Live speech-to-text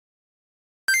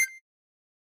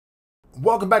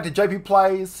Welcome back to JP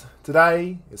Plays.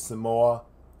 Today is some more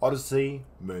Odyssey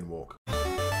Moonwalk.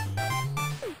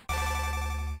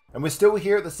 And we're still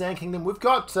here at the Sand Kingdom. We've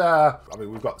got,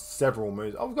 we've got several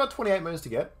moons. Oh, we've got 28 moons to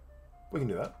get. We can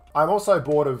do that. I'm also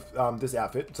bored of this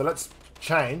outfit, so let's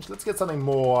change. Let's get something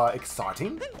more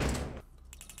exciting.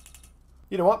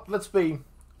 You know what? Let's be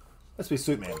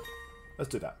Suitman.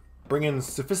 Let's do that. Bring in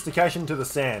sophistication to the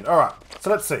sand. All right. So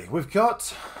let's see. We've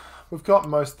got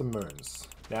most of the moons.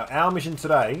 Now our mission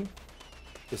today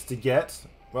is to get,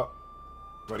 well,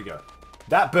 where'd it go?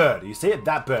 That bird. You see it?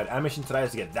 That bird. Our mission today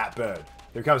is to get that bird.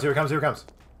 Here it comes. Here it comes. Here it comes.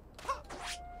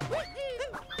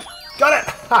 Got it!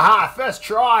 Haha! First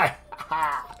try.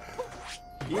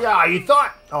 Yeah, you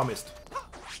thought. Oh, I missed.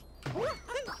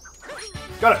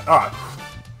 Got it. All right.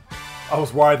 I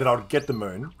was worried that I would get the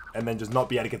moon and then just not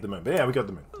be able to get the moon. But yeah, we got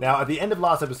the moon. Now, at the end of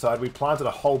last episode, we planted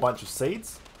a whole bunch of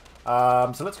seeds.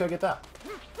 So let's go get that.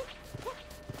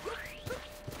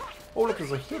 Oh, look,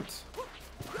 there's a hint.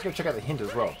 Let's go check out the hint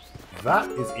as well.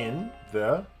 That's in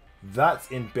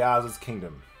Bowser's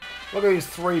Kingdom. Look at these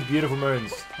three beautiful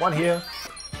moons. One here.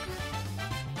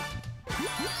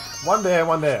 One there,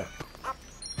 one there. Oh,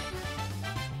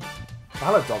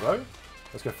 hello, doggo.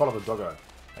 Let's go follow the doggo.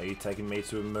 Are you taking me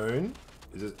to a moon?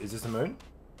 Is this a moon?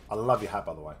 I love your hat,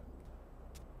 by the way.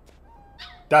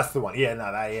 That's the one. Yeah,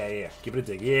 no, yeah. Give it a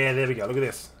dig. Yeah, there we go. Look at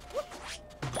this.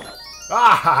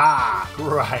 Ah, ha, ha.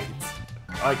 Great.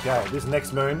 Okay, this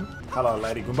next moon. Hello,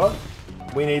 Lady Goomba.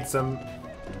 We need some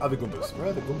other Goombas. Where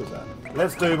are the Goombas at?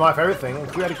 Let's do my favorite thing and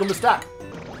create a Goomba stack.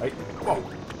 Hey, whoa.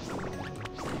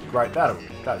 Great,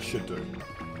 that should do.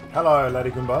 Hello, Lady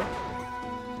Goomba.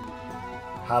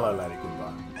 Hello, Lady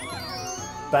Goomba.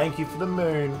 Thank you for the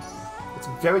moon. It's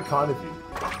very kind of you.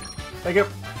 Thank you.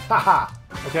 Haha.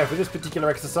 Okay, for this particular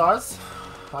exercise,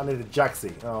 I need a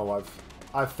Jaxie. Oh,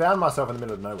 I've found myself in the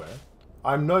middle of nowhere.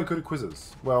 I'm no good at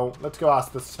quizzes. Well, let's go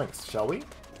ask the Sphinx, shall we?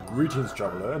 Greetings,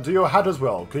 traveller, and to your hat as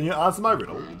well. Can you answer my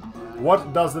riddle?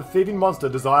 What does the thieving monster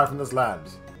desire from this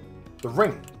land? The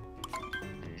ring.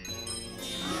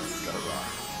 Yes, got it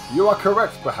right. You are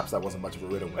correct. Perhaps that wasn't much of a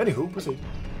riddle. Anywho, proceed.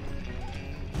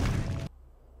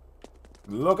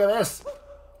 Look at this.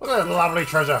 Look at this lovely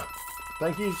treasure.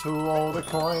 Thank you to all the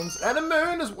coins and a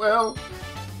moon as well.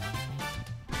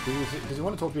 Does he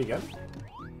want to talk to me again?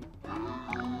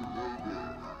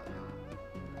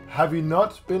 Have you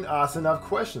not been asked enough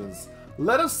questions?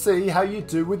 Let us see how you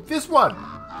do with this one.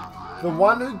 The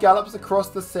one who gallops across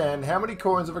the sand. How many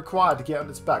coins are required to get on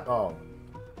its back? Oh,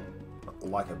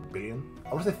 like a billion?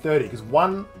 I want to say 30 because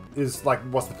one is like,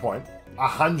 what's the point?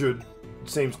 100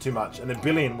 seems too much. And a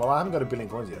billion, well, I haven't got a billion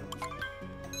coins yet.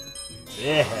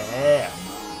 Yeah.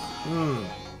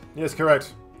 Yes,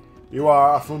 correct. You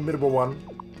are a formidable one.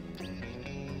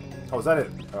 Oh, is that it?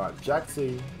 Alright,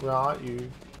 Jaxie, where are you?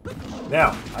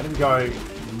 Now, I need to go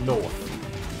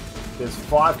north. There's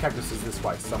 5 cactuses this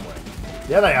way, somewhere.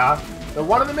 There they are. The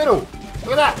one in the middle.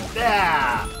 Look at that.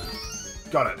 Yeah.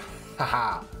 Got it.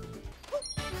 Haha.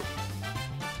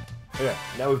 Yeah,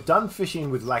 now we've done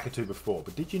fishing with Lakitu before,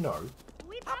 but did you know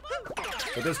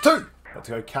that there's 2? Let's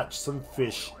go catch some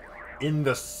fish in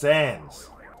the sands.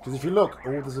 Because if you look,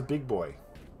 oh, there's a big boy.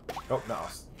 Oh, no.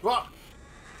 What?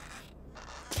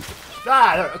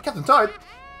 Ah, Captain Toad.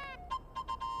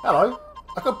 Hello.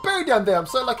 I got buried down there. I'm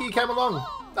so lucky you came along.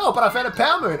 Oh, but I found a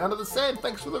power moon under the sand.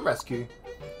 Thanks for the rescue.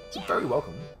 You're very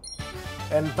welcome.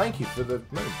 And thank you for the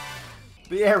moon.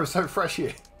 The air is so fresh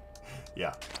here.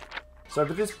 Yeah. So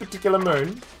for this particular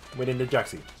moon, we need a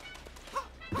Jaxie.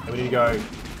 And we need to go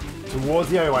towards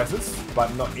the oasis,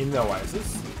 but not in the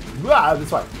oasis. Ah,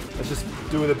 this way. Let's just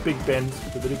do it a big bend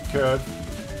with a big curve.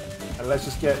 And let's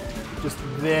just get just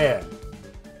there.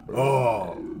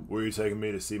 Oh, were you taking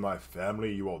me to see my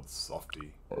family, you old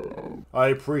softy? I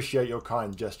appreciate your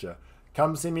kind gesture.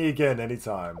 Come see me again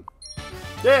anytime.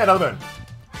 Yeah, another moon.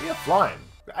 We are flying.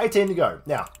 18 to go.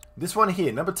 Now, this one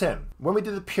here, number 10. When we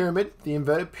did the pyramid, the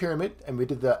inverted pyramid, and we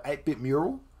did the 8-bit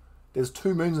mural, there's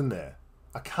 2 moons in there.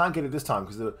 I can't get it this time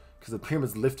because the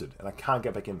pyramid's lifted and I can't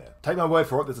get back in there. Take my word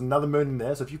for it, there's another moon in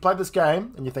there. So if you played this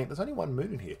game and you think there's only 1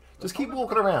 moon in here, just keep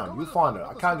walking around. You'll find it.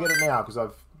 I can't get it now because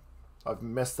I've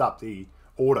messed up the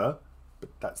order, but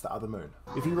that's the other moon.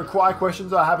 If you require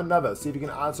questions, I have another. See if you can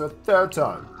answer a 3rd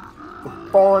time.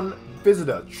 The foreign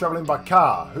visitor traveling by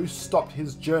car. Who stopped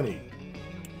his journey?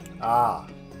 Ah,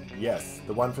 yes,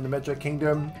 the one from the Metro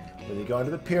Kingdom. When you go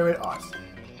into the pyramid, ice.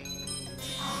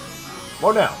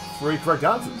 Well now, 3 correct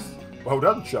answers. Well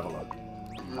done, traveller.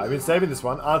 I've been saving this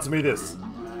one. Answer me this.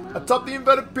 Atop the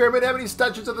inverted pyramid, how many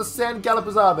statues of the sand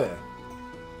gallopers are there?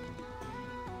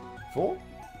 4?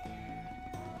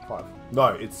 5. No,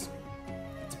 it's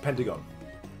a pentagon.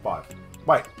 5.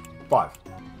 Wait, 5.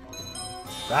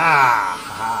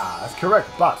 Ah, that's correct,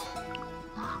 but...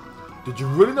 Did you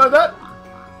really know that?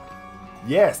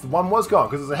 Yes, the 1 was gone,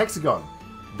 because it's a hexagon.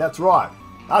 That's right.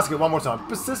 Ask it one more time.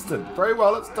 Persistent. Very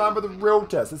well, it's time for the real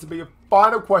test. This will be your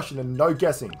final question and no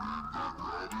guessing.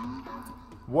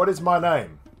 What is my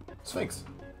name? Sphinx.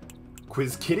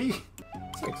 Quiz Kitty?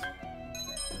 Sphinx.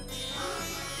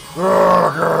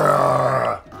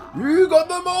 You got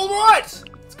them all right!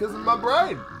 It's because of my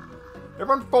brain.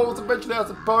 Everyone falls eventually, I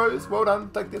suppose. Well done,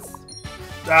 take this.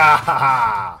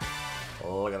 Ah,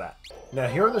 look at that. Now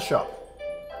here in the shop,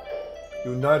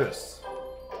 you'll notice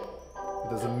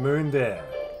there's a moon there.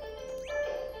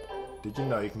 Did you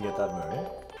know you can get that moon?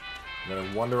 I'm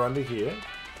going to wander under here.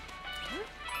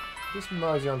 Just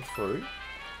mosey on through.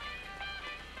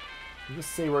 And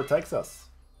just see where it takes us.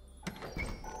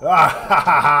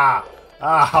 Ah,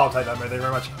 I'll take that moon, thank you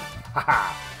very much.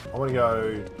 I want to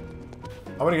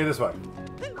go this way.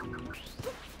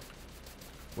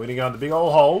 We're going to go in the big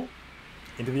old hole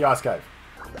into the ice cave.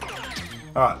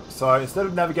 Alright, so instead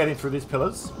of navigating through these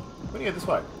pillars, we're going to go this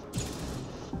way.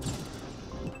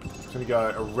 Just going to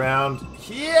go around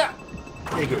here.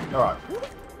 Yeah, good. Alright.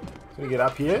 Going to get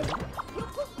up here.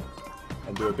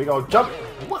 And do a big old jump.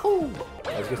 Woohoo!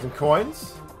 Let's get some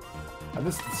coins. And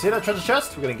this, see that treasure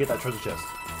chest? We're going to get that treasure chest.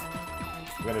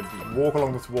 We're going to walk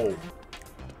along this wall.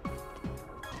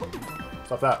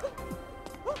 Stop that.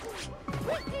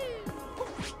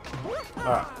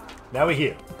 Alright. Now we're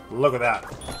here. Look at that.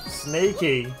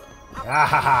 Sneaky. Ha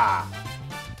ha ha.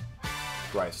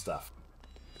 Great stuff.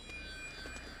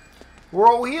 We're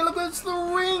all here. Look, it's the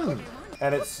ring.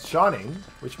 And it's shining,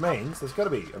 which means there's got to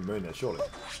be a moon there, surely.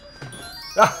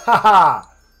 Ha ha ha.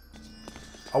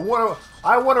 I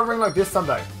want a ring like this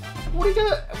someday. What are you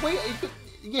gonna...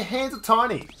 your hands are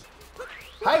tiny.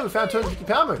 Hey, we found 250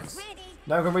 power moons.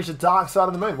 Now we can reach the dark side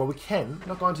of the moon. Well, we can.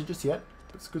 Not going to just yet.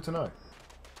 But it's good to know.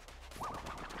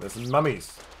 There's some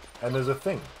mummies. And there's a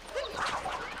thing.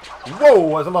 Whoa,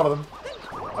 there's a lot of them.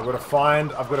 I've got to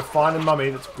find a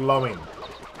mummy that's glowing.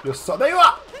 You're so... There you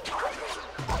are!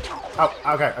 Oh,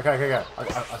 okay.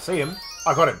 I see him.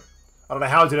 I got him. I don't know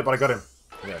how I did it, but I got him.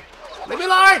 Okay. Leave me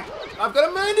alone! I've got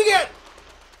a moon to get!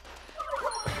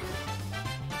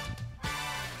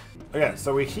 Okay,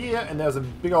 so we're here, and there's a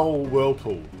big old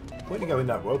whirlpool. Where do you go in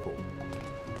that whirlpool?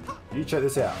 You check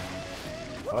this out.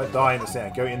 I don't die in the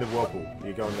sand. Go in the whirlpool.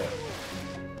 You go in there.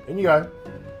 In you go.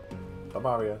 Bye,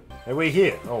 Mario. And we're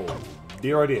here. Oh,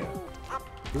 dear oh dear.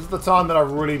 This is the time that I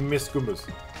really missed Goombas.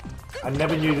 I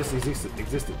never knew this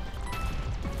existed.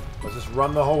 Let's just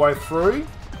run the whole way through.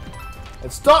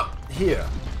 And stop here.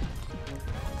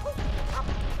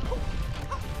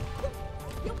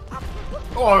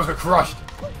 Oh, I was crushed.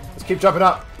 Let's keep jumping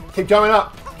up. Keep jumping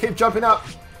up. Keep jumping up.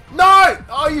 No!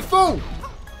 Oh, you fool!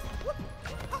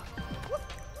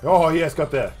 Oh, yes, got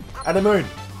there. And the moon.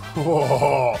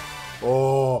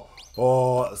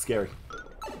 Oh, that's scary.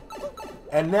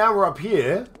 And now we're up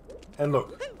here. And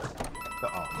look.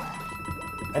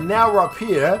 And now we're up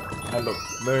here. And look,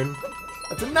 moon.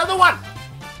 That's another one!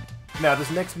 Now,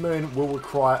 this next moon will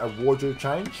require a wardrobe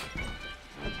change.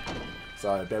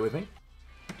 So, bear with me.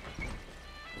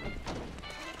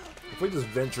 If we just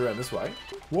venture around this way,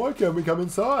 why can't we come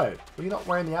inside? Well, you're not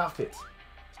wearing the outfit.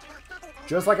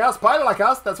 Just like us, party like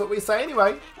us, that's what we say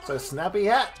anyway. So snappy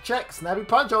hat, check. Snappy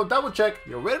poncho, double check.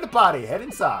 You're ready to party, head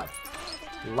inside.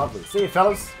 Lovely. See you,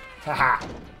 fellas. Haha.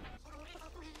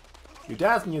 You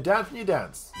dance and you dance and you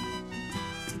dance.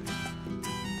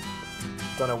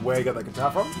 Don't know where you got that guitar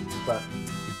from, but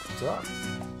it's alright.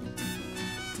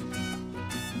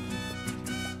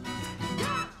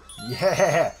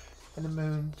 Yeah! And the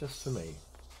moon just for me.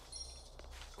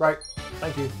 Great,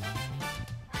 thank you.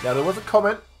 Now there was a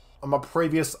comment on my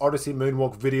previous Odyssey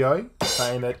Moonwalk video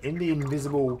saying that in the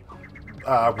invisible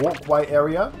walkway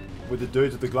area with the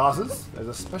dudes with the glasses, there's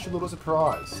a special little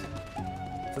surprise. So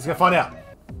let's go find out.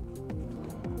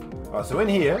 Alright, so in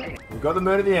here, we've got the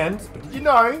moon at the end, but did you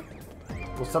know?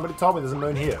 Well, somebody told me there's a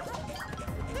moon here.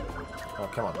 Oh,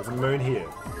 come on, there's a moon here.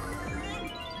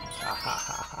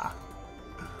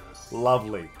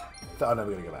 Lovely. I'm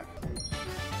never going to go back.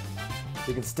 So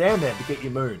you can stand there to get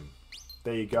your moon.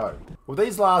 There you go. Well,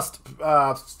 these last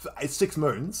 6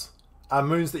 moons are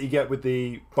moons that you get with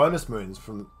the bonus moons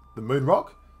from the moon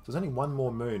rock. So there's only one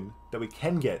more moon that we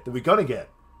can get, that we're going to get.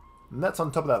 And that's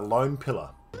on top of that lone pillar.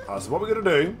 Alright, so what we're going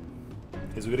to do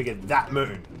is we're going to get that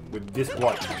moon with this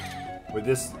bloke. With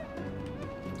this...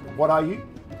 What are you?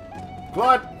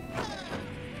 Glide!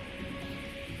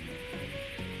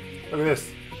 Look at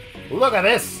this. Look at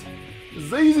this!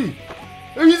 It's easy!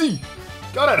 Easy!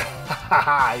 Got it!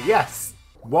 Yes!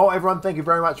 Well, everyone, thank you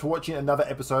very much for watching another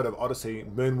episode of Odyssey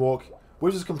Moonwalk.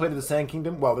 We've just completed the Sand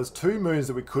Kingdom. Well, there's 2 moons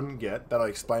that we couldn't get, that I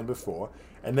explained before.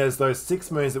 And there's those 6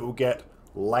 moons that we'll get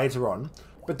later on.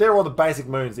 But they're all the basic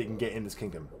moons that you can get in this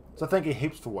kingdom. So thank you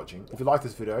heaps for watching. If you like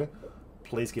this video,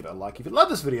 please give it a like. If you love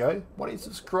this video, why don't you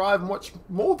subscribe and watch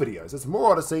more videos? There's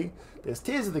more Odyssey. There's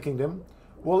Tears of the Kingdom.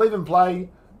 We'll even play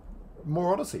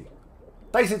more Odyssey.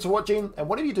 Thanks for watching, and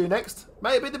whatever you do next,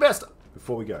 may it be the best.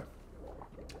 Before we go,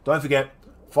 don't forget,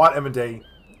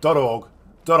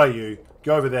 fightmnd.org.au.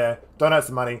 Go over there, donate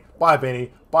some money, buy a beanie,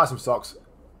 buy some socks.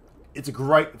 It's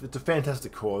a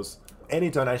fantastic cause. Any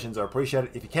donations are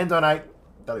appreciated. If you can donate,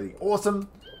 that'll be awesome.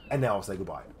 And now I'll say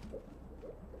goodbye.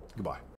 Goodbye.